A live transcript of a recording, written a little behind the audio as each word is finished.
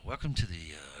welcome to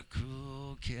the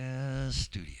Coolcast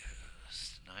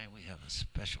Studios. Tonight we have a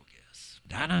special guest.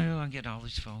 I know I'm getting all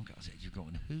these phone calls. You're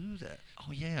going, who the?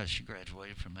 Oh yeah, she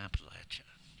graduated from Appalachia.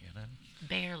 You know.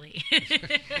 Barely.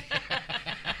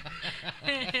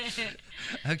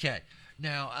 Okay.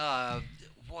 Now,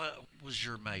 what was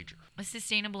your major,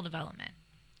 Sustainable development.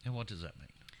 and what does that mean?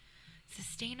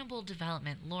 Sustainable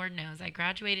development. Lord knows. I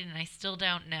graduated and I still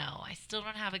don't know. I still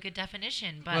don't have a good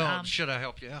definition. But Well, should I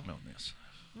help you out on this?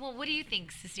 well, what do you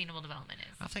think sustainable development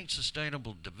is? I think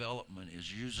sustainable development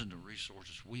is using the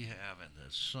resources we have in the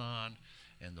sun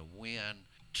and the wind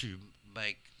to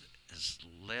make as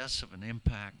less of an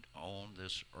impact on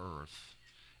this earth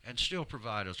and still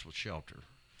provide us with shelter.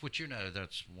 Which,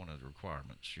 that's one of the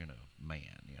requirements,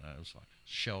 man, it's like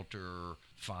shelter,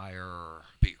 fire,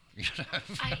 beer,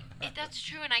 That's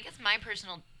true, and I guess my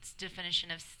personal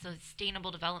definition of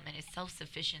sustainable development is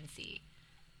self-sufficiency.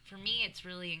 For me, it's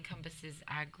really encompasses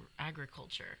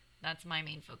agriculture. That's my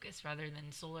main focus, rather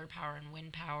than solar power and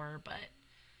wind power. But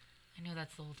I know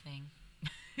that's the whole thing.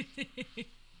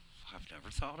 I've never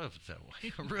thought of it that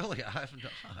way. Really, I have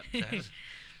not.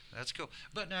 That's cool.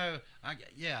 But no,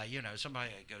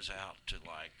 somebody that goes out to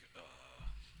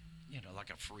like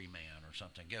a free man or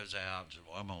something, goes out and says,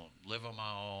 well, I'm going to live on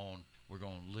my own. We're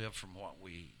going to live from what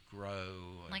we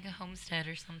grow. Like a homestead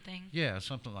or something? Yeah,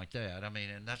 something like that. I mean,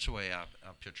 and that's the way I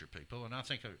picture people. And I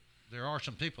think there are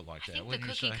some people like that. I think the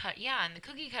cookie and the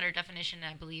cookie cutter definition,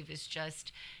 I believe, is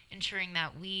just ensuring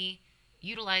that we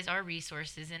utilize our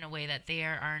resources in a way that they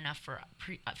are enough for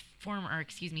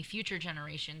future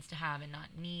generations to have and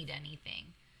not need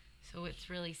anything. So it's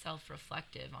really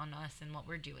self-reflective on us and what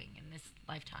we're doing in this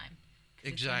lifetime.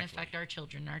 Exactly. It's going to affect our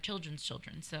children, our children's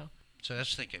children. So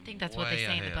that's thinking. I think that's what they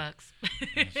say in the books.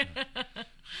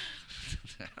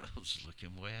 I was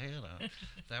looking way ahead.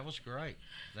 That was great.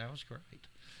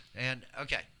 And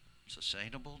okay,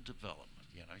 sustainable development.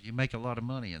 You make a lot of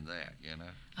money in that.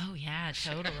 Oh yeah,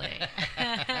 totally.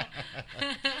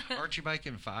 Aren't you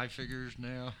making five figures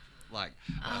now? Like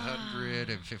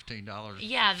 $115.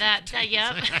 Yeah, yep. That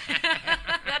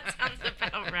sounds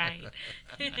about right.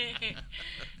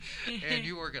 And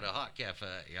you work at a hot cafe.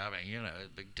 I mean,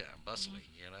 big time bustling.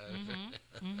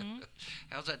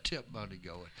 How's that tip money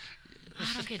going?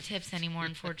 I don't get tips anymore,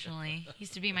 unfortunately.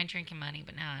 Used to be my drinking money,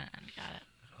 but now I got it.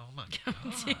 Oh my God.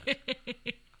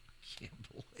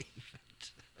 Can't believe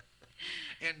it.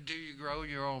 And do you grow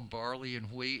your own barley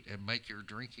and wheat and make your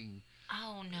drinking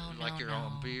like your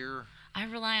own beer? I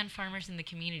rely on farmers in the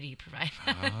community to provide.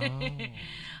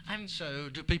 Oh. So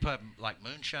do people have like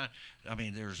moonshine? I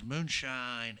mean, there's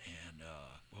moonshine and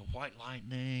white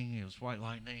lightning. Is white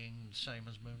lightning the same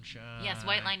as moonshine? Yes,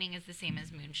 white lightning is the same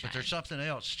as moonshine. But there's something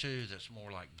else too that's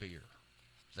more like beer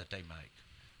that they make.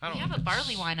 We have a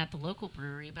barley wine at the local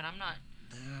brewery, but I'm not.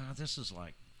 This is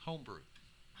like homebrew.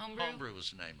 Homebrew was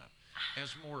the name of it.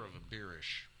 It's more of a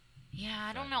beerish. Yeah,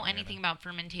 I don't know anything about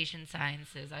fermentation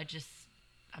sciences. I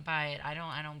buy it. I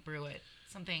don't brew it.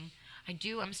 I'm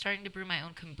starting to brew my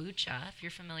own kombucha, if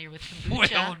you're familiar with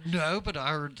kombucha. Well, no, but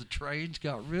I heard the trains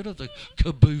got rid of the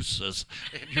cabooses,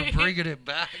 and you're bringing it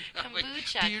back.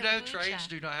 Kombucha. Do you know trains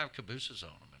do not have cabooses on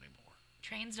them anymore?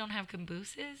 Trains don't have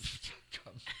cabooses?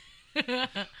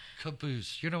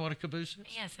 Caboose. You know what a caboose is?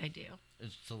 Yes, I do.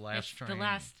 It's the last train.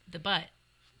 The butt.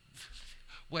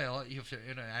 Well, if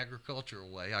in an agricultural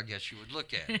way, I guess you would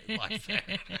look at it like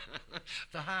that.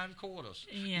 The hindquarters,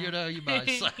 you might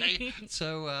say.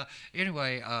 So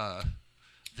anyway,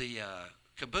 the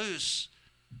caboose,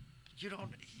 you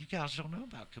guys don't know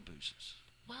about cabooses.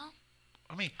 Well,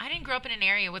 I mean, I didn't grow up in an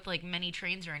area with like many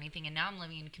trains or anything, and now I'm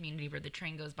living in a community where the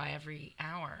train goes by every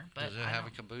hour. But does it have a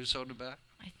caboose on the back?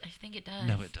 I think it does.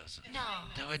 No, it doesn't. No,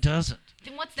 it doesn't.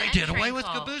 Then what's the They end did train away with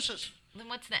called? cabooses. Then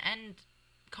what's the end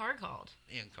car called?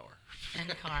 End car.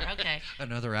 End car. Okay.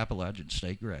 Another Appalachian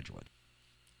State graduate.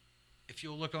 If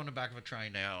you'll look on the back of a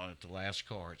train now at the last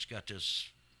car, it's got this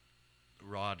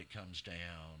rod that comes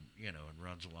down, and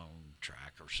runs along the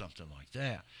track or something like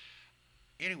that.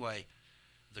 Anyway,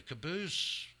 the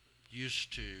caboose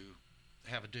used to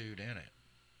have a dude in it.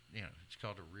 It's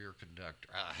called a rear conductor.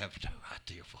 I have no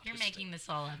idea what You're making this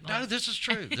all up. No, this is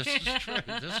true. This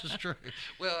is true.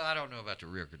 Well, I don't know about the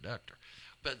rear conductor.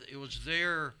 But it was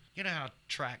there, how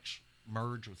tracks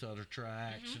merge with other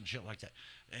tracks and shit like that.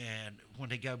 And when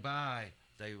they go by,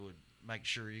 they would make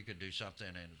sure you could do something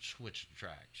and switch the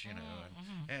tracks, and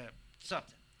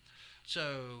something.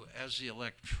 So as the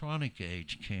electronic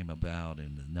age came about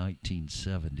in the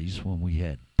 1970s, when we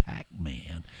had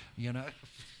Pac-Man, it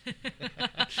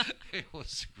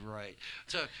was great.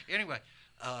 So anyway,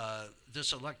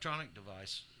 this electronic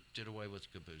device did away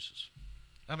with cabooses.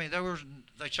 I mean,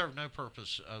 they served no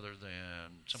purpose other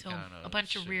than some So kind of a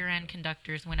bunch of rear end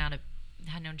conductors went out of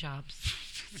had no jobs.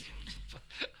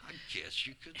 I guess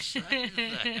you could say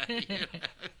that.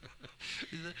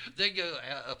 You know? They go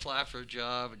apply for a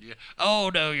job, and oh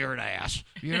no, you're an ass.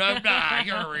 You know, nah,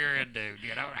 you're a rear end dude.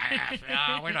 You know, ass.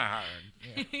 No, we're not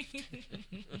hiring.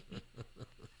 Yeah.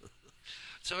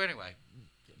 So anyway,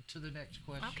 to the next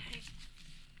question. Okay.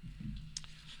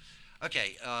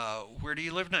 Okay, where do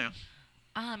you live now?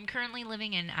 I'm currently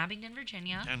living in Abingdon,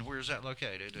 Virginia. And where's that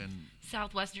located? In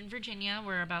Southwestern Virginia.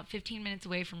 We're about 15 minutes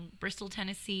away from Bristol,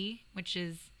 Tennessee, which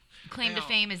is claim to Now-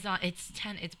 fame is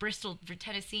it's Bristol,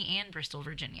 Tennessee, and Bristol,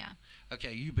 Virginia.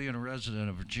 Okay, you being a resident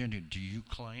of Virginia, do you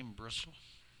claim Bristol?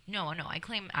 No, I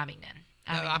claim Abingdon.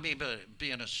 No, I Abingdon. mean, but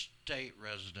being a state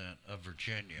resident of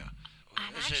Virginia.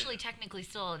 I'm is it- actually technically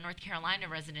still a North Carolina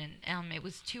resident. It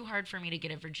was too hard for me to get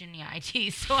a Virginia ID,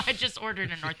 so I just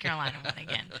ordered a North Carolina one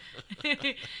again.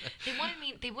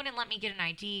 They wouldn't let me get an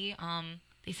ID.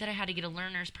 They said I had to get a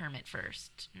learner's permit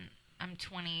first. I'm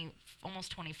 20,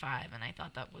 almost 25, and I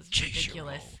thought that was Jeez,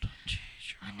 ridiculous. You're old. Jeez,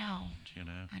 you're I know. old, you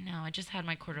know. I know. I just had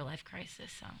my quarter life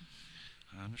crisis, so.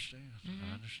 I understand. Mhm.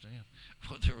 I understand.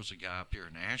 Well, there was a guy up here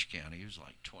in Ashe County. He was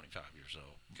like 25 years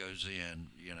old. Goes in,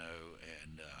 you know,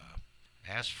 and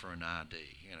asks for an ID.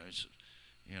 You know, he's,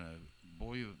 you know,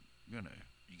 boy, you know,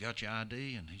 you got your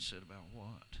ID? And he said, about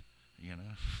what? You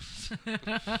know.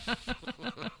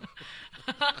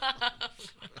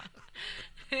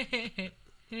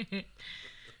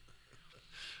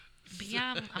 But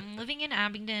yeah, I'm living in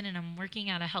Abingdon, and I'm working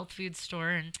at a health food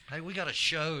store. And Hey, we got a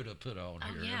show to put on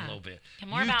here in yeah. a little bit. And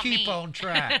more you about keep me. on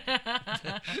track.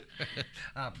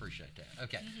 I appreciate that.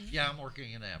 Okay. Yeah, I'm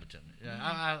working in Abington. Yeah,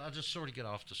 I just sort of get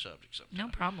off the subject sometimes. No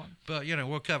problem. But, you know,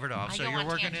 we'll cover it off. I So go you're on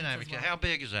working in tangents as Abington. well. How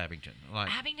big is Abington?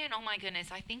 Like, Abingdon, oh my goodness,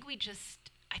 I think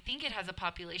it has a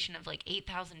population of like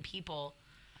 8,000 people,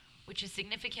 which is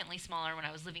significantly smaller. When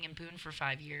I was living in Boone for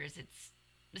 5 years, it's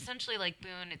essentially like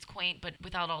Boone. It's quaint, but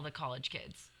without all the college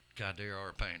kids. God, they are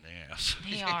a pain in the ass.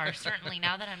 They are, certainly.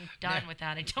 Now that I'm done with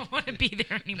that, I don't want to be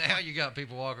there anymore. Now you got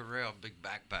people walking around with big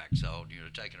backpacks on, you know,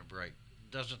 taking a break.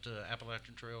 Doesn't the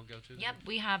Appalachian Trail go through there? Yep,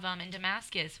 we have in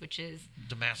Damascus, which is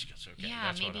Damascus, okay. yeah,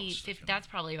 that's what I maybe was thinking. that's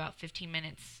probably about 15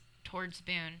 minutes towards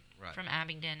Boone Right. from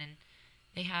Abingdon, and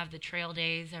they have the trail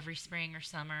days every spring or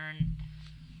summer, and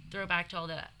throwback to all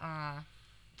the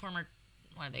former,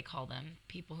 what do they call them?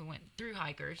 People who went through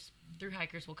hikers. Through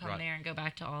hikers will come Right. there and go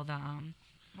back to all the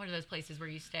what are those places where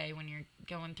you stay when you're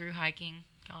going through hiking?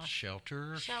 Gosh,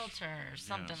 Shelters. shelters,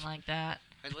 something Yes. like that.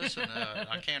 Hey, listen,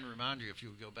 I can remind you, if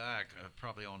you go back,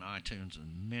 probably on iTunes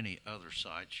and many other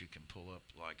sites, you can pull up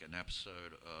like an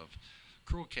episode of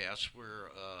Cruelcast where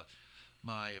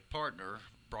my partner,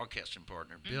 broadcasting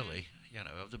partner, Billy, you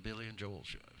know, of the Billy and Joel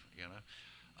show, you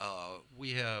know,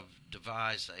 we have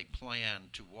devised a plan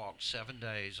to walk 7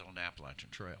 days on the Appalachian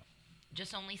Trail.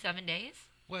 Just only 7 days?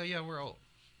 Well, yeah, we're old.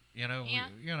 You know, Yeah.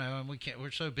 And we can't.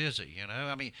 We're so busy. You know,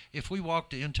 I mean, if we walked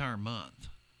the entire month,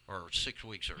 or 6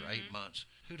 weeks, or 8 months,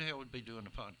 who the hell would be doing the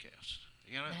podcast?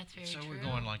 You know, That's very so true. we're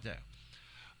going like that.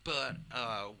 But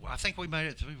I think we made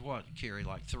it through what, Carrie,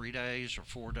 like 3 days or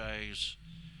 4 days,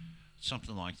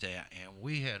 something like that, and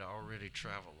we had already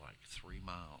traveled like 3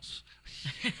 miles.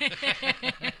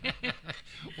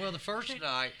 Well, the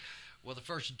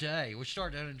first day, we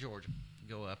started out in Georgia,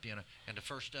 go up, you know, and the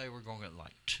first day we're going at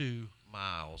like 2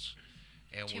 miles.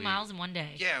 And 2 miles in one day.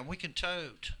 Yeah, and we can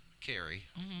tote, carry.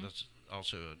 Mhm. That's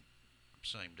also a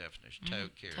same definition. Mhm.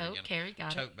 Tote, carry. Tote, you know. carry,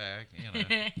 got it. Tote bag, you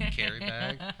know. Carry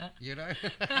bag, you know. You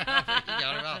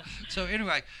got it all. So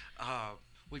anyway,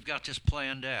 we've got this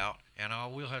planned out, and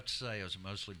all we'll have to say is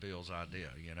mostly Bill's idea,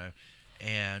 you know.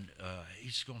 And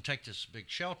he's going to take this big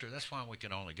shelter. That's why we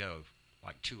can only go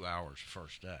like 2 hours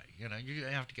first day. You know, you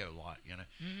have to go a lot, you know.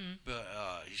 Mm-hmm. But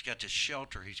he's got this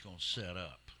shelter he's going to set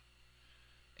up,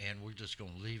 and we're just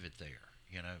going to leave it there,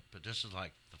 you know. But this is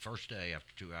like the first day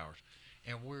after 2 hours,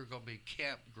 and we're going to be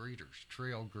camp greeters,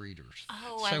 trail greeters.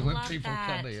 Oh, so I when love people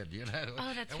that. come in, you know,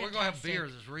 Oh, that's and we're going to have fantastic. beer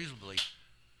that's reasonably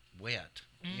wet.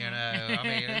 You Mhm. know, I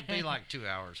mean, it'd be like 2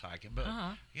 hours hiking, but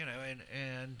Uh-huh. you know,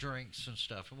 and drinks and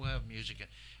stuff, and we'll have music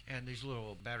and these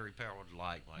little battery powered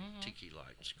light, like Mhm. tiki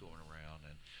lights going around,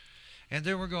 and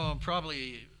then we're going to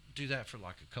probably do that for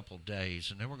like a couple of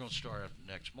days, and then we're going to start up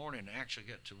the next morning and actually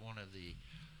get to one of the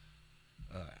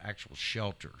actual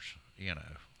shelters, you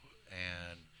know,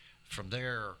 and from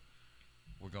there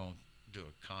we're going to do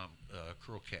a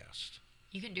cruel cast.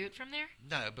 You can do it from there?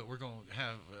 No, but we're going to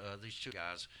have these two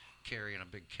guys carrying a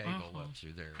big cable Uh-huh. up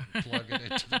through there and plug it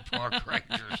into the park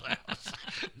ranger's house.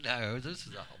 No, this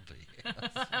is all BS.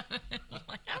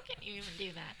 Like, how can you even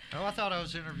do that? Oh, I thought I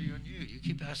was interviewing you. You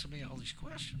keep asking me all these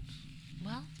questions.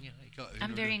 Well, You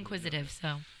I'm very inquisitive,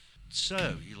 so.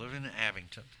 So, you live in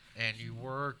Abington, and you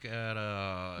work at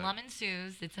a... Lum and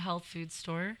Sue's. It's a health food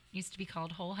store. Used to be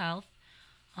called Whole Health.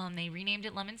 They renamed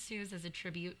it Lum and Sue's as a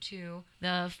tribute to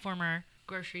the former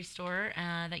grocery store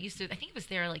that used to, I think it was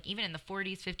there like even in the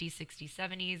 40s, 50s, 60s,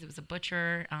 70s. It was a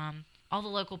butcher. All the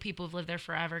local people who've lived there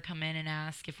forever come in and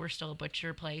ask if we're still a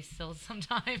butcher place. Still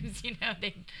sometimes,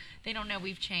 they don't know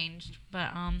we've changed.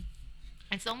 But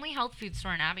it's the only health food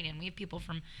store in Abington. We have people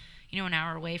from, an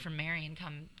hour away from Marion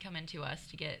come into us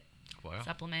to get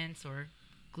supplements or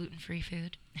gluten-free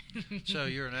food. So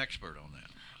you're an expert on that?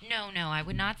 No, I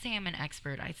would not say I'm an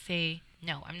expert. I'd say,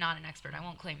 no, I'm not an expert. I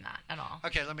won't claim that at all.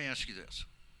 Okay, let me ask you this.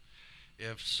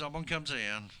 If someone comes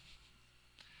in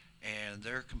and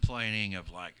they're complaining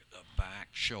of like a back,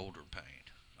 shoulder pain,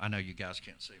 I know you guys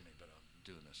can't see me, but I'm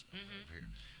doing this over here.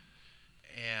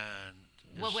 And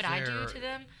what would I do to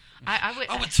them? I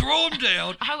would throw them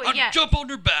down. I'd jump on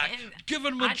their back, give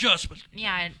them an adjustment.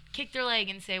 Yeah, I'd kick their leg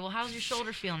and say, well, how's your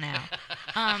shoulder feel now?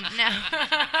 No.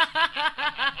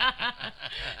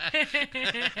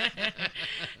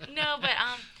 No, but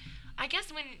I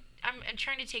guess when I'm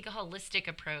trying to take a holistic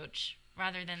approach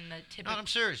rather than the typical. No, I'm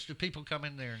serious. Do people come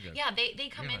in there and go? Yeah, they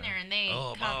come in there and they.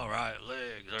 Oh, my right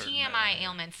leg. TMI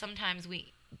ailments. Sometimes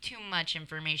too much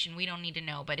information we don't need to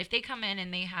know. But if they come in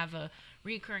and they have a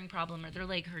recurring problem or their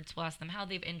leg hurts, we'll ask them how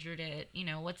they've injured it.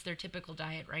 What's their typical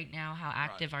diet right now? How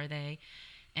active are they?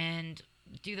 And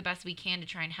do the best we can to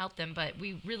try and help them. But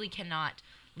we really cannot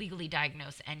legally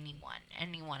diagnose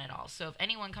anyone at all. So if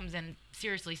anyone comes in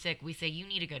seriously sick, we say you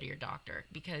need to go to your doctor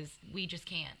because we just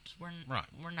can't.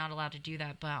 We're not allowed to do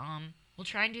that. But we'll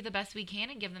try and do the best we can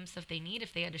and give them stuff they need.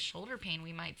 If they had a shoulder pain,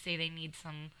 we might say they need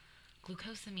some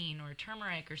glucosamine or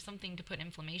turmeric or something to put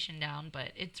inflammation down, but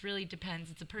it really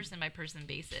depends. It's a person-by-person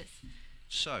basis.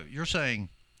 So you're saying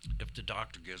if the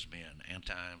doctor gives me an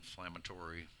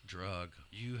anti-inflammatory drug,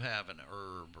 you have an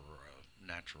herb or a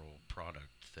natural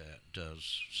product that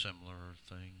does similar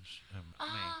things?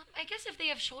 I guess if they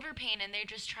have shoulder pain and they're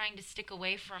just trying to stick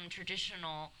away from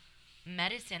traditional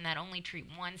medicine that only treat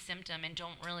one symptom and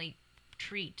don't really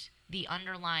treat the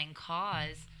underlying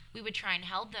cause, we would try and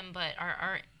help them, but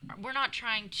we're not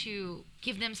trying to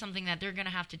give them something that they're going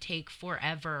to have to take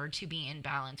forever to be in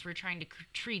balance. We're trying to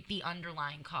treat the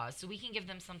underlying cause. So we can give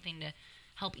them something to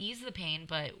help ease the pain,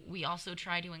 but we also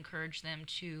try to encourage them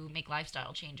to make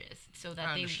lifestyle changes so that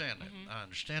I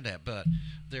understand that, but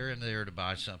they're in there to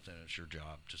buy something. It's your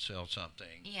job to sell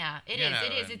something. Yeah, it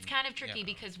is. It's kind of tricky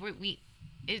because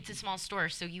it's a small store,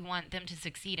 so you want them to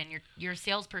succeed, and you're a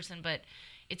salesperson, but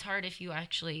it's hard if you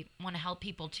actually want to help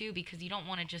people too, because you don't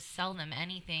want to just sell them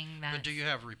anything that. But do you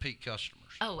have repeat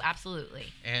customers? Oh, absolutely.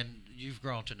 And you've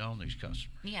grown to know these customers.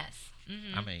 Yes.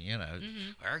 Mm-hmm. I mean,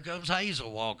 there comes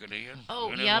Hazel walking in.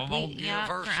 Oh, yep.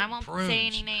 I won't say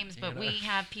any names, but we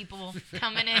have people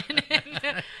coming in.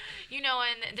 And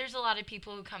there's a lot of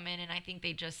people who come in, and I think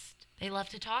they love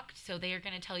to talk, so they are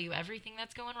going to tell you everything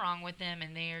that's going wrong with them,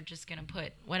 and they are just going to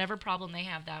put whatever problem they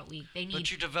have that week they need.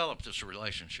 But you develop this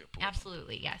relationship with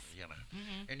Absolutely, them, yes.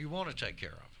 And you want to take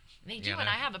care of them. They do, and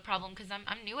I have a problem because I'm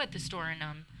new at the store,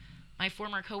 and my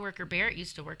former coworker Barrett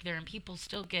used to work there, and people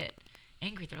still get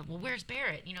angry. They're like, well, where's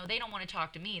Barrett? They don't want to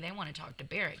talk to me. They want to talk to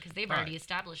Barrett because they've already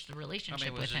established the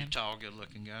relationship with him. Was he a tall,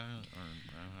 good-looking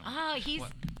guy? He's...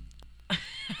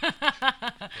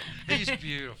 He's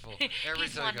beautiful.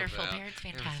 He's wonderful. Barrett's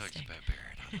fantastic.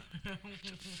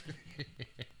 Everything's about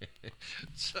Barrett.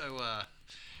 So,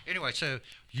 anyway, so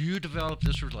you develop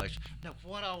this relation. Now,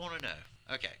 what I want to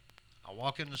know, okay, I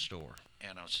walk in the store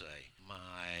and I say,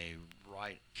 my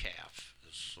right calf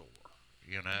is sore,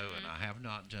 and I have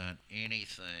not done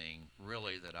anything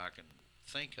really that I can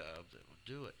think of that would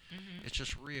do it. It's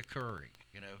just reoccurring,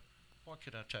 What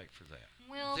could I take for that?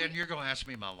 Well, then you're going to ask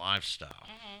me my lifestyle.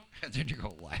 And then you're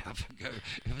going to laugh and go,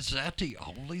 is that the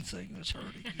only thing that's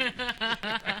hurting you?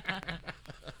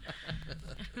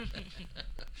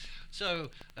 So,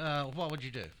 what would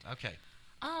you do? Okay.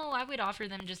 Oh, I would offer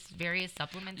them just various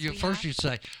supplements. First you'd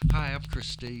say, hi, I'm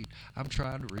Christine. I'm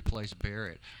trying to replace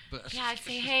Barrett. But yeah, I'd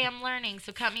say, hey, I'm learning,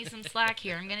 so cut me some slack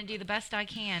here. I'm going to do the best I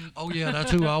can. Oh, yeah, that's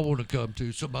who I want to come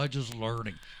to, somebody just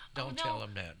learning. Don't tell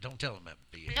them that. Don't tell them that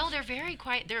BS. No, they're very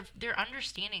quiet. They're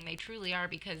understanding. They truly are,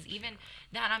 because even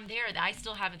that I'm there, that I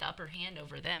still have the upper hand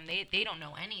over them. They don't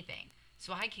know anything.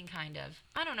 So I can kind of,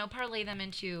 parlay them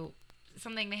into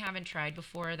something they haven't tried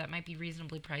before that might be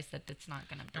reasonably priced that's not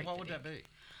going to break. And what would that be?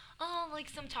 Oh, like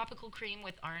some topical cream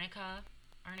with arnica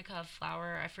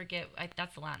flower. I forget.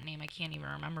 That's the Latin name. I can't even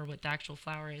remember what the actual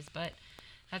flower is, but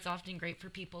that's often great for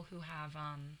people who have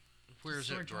Where is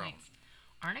sore it grown? joints.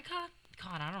 Arnica?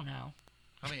 God, I don't know.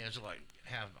 I mean, is it like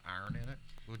have iron in it?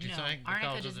 Would you No, think? arnica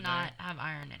because of does the not name? have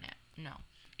iron in it. No,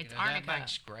 You it's know, arnica. that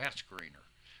makes grass greener.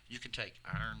 You can take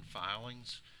iron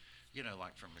filings,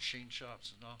 like from machine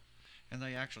shops and all, and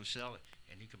they actually sell it,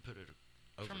 and you can put it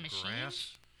over From grass.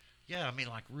 machines? Yeah, I mean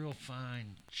like real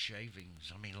fine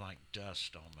shavings. I mean like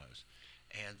dust almost,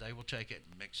 and they will take it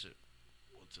and mix it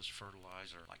with this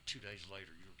fertilizer. Like 2 days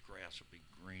later, your grass will be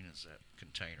green as that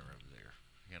container over there.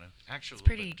 Actually It's a little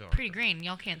pretty bit darker. pretty green.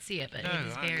 Y'all can't see it, but it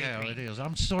is very yeah, green. it is.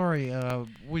 I'm sorry.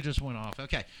 We just went off.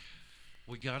 Okay,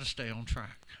 we got to stay on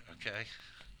track. Okay,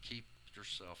 keep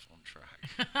yourself on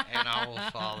track, and I will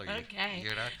follow you. Okay.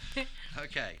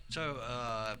 Okay. So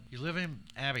you live in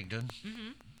Abingdon,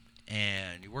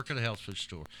 and you work at a health food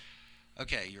store.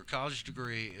 Okay, your college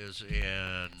degree is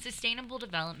in. Sustainable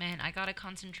development. I got a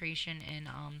concentration in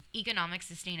economic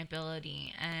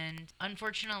sustainability, and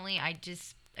unfortunately, I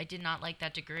did not like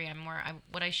that degree.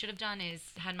 What I should have done is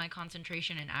had my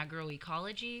concentration in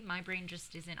agroecology. My brain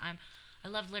just isn't. I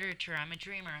love literature. I'm a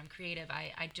dreamer. I'm creative.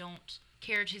 I don't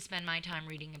care to spend my time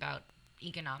reading about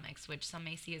economics, which some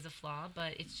may see as a flaw,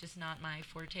 but it's just not my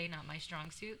forte, not my strong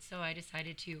suit. So I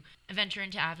decided to venture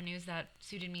into avenues that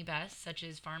suited me best, such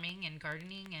as farming and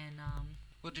gardening and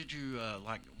What did you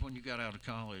like when you got out of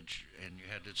college and you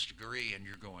had this degree and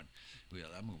you're going, well,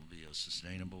 I'm going to be a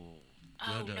sustainable.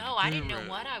 Oh good, no, I didn't know guru."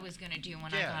 what I was going to do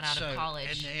when I Yeah, got out so, of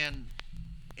college. And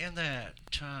in that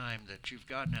time that you've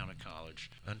gotten out of college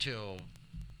until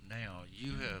now,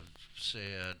 you have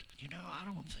said, I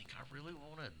don't think I really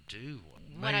want to do what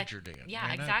What I- majored in.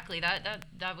 Yeah, exactly.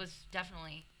 That was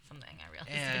definitely something I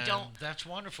realized. And I don't. that's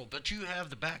wonderful. But you have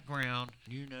the background.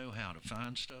 You know how to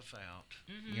find stuff out.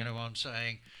 Mhm. You know what I'm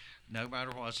saying? No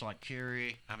matter what, it's like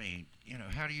Carrie. I mean,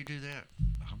 how do you do that?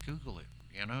 I'll Google it.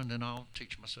 And then I'll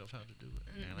teach myself how to do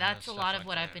it. That's a stuff lot of like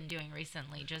what I've that. been doing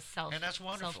recently, just And that's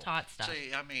wonderful. self-taught stuff.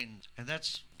 See, I mean, and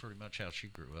that's pretty much how she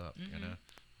grew up. Mhm.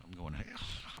 I'm going, hell,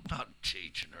 I'm not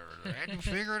teaching her that. You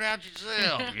figure it out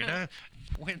yourself.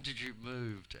 When did you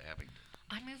move to Abingdon?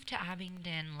 I moved to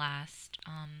Abingdon last,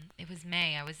 it was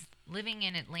May. I was living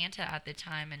in Atlanta at the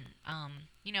time, and,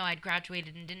 I'd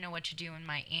graduated and didn't know what to do, and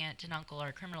my aunt and uncle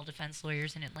are criminal defense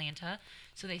lawyers in Atlanta,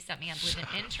 so they set me up with an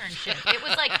internship. It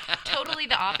was, like, totally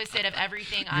the opposite of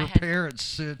everything I Your had. parents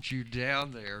sent you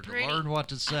down there to Pretty- learn what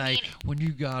to say mean- when you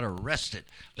got arrested.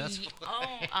 That's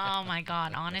Oh my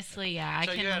God! Honestly, yeah, I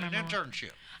so can you had remember. an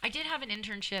internship. I did have an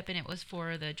internship, and it was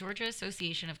for the Georgia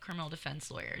Association of Criminal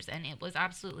Defense Lawyers, and it was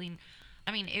absolutely.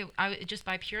 I mean, just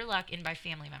by pure luck and by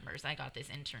family members, I got this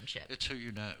internship. It's who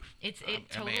you know. It I mean,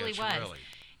 totally it's was. Really.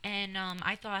 And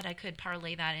I thought I could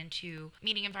parlay that into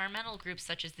meeting environmental groups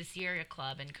such as the Sierra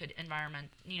Club and could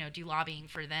do lobbying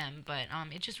for them. But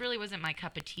it just really wasn't my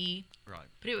cup of tea. Right.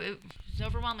 But it was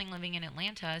overwhelming living in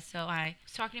Atlanta. So I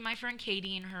was talking to my friend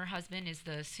Katie, and her husband is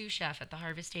the sous chef at the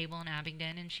Harvest Table in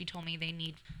Abingdon. And she told me they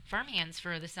need farmhands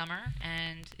for the summer,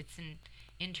 and it's an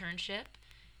internship.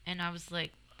 And I was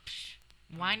like, psh,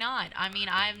 why not? I mean,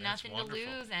 I have That's nothing wonderful.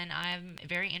 to lose, and I'm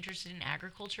very interested in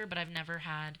agriculture, but I've never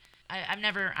had. I don't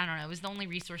know, it was the only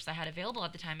resource I had available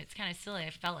at the time. It's kind of silly. I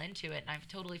fell into it, and I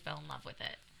totally fell in love with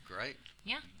it. Great.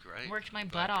 Yeah. Great. Worked my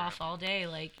Glad butt you're off happy. all day,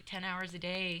 like 10 hours a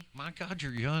day. My God,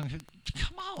 you're young.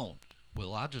 Come on.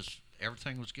 Well,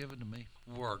 everything was given to me.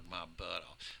 Worked my butt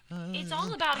off. It's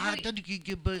all about I who y- didn't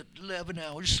get but 11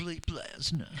 hours sleep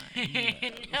last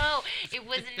night. No, it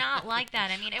was not like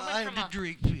that. I mean, it I went had from to a.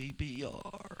 drink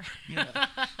PBR.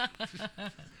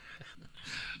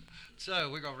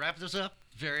 So we're going to wrap this up.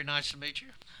 Very nice to meet you.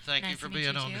 Thank you Nice for to meet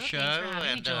being you, on the too. show. Thanks for having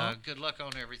me, And Joel. good luck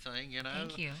on everything,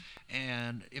 Thank you.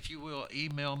 And if you will,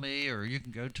 email me or you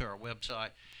can go to our website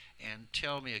and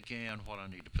tell me again what I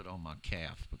need to put on my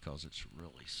calf because it's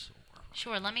really sore.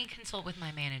 Sure, let me consult with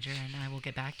my manager, and I will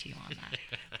get back to you on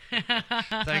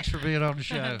that. Thanks for being on the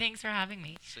show. Thanks for having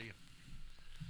me. See you.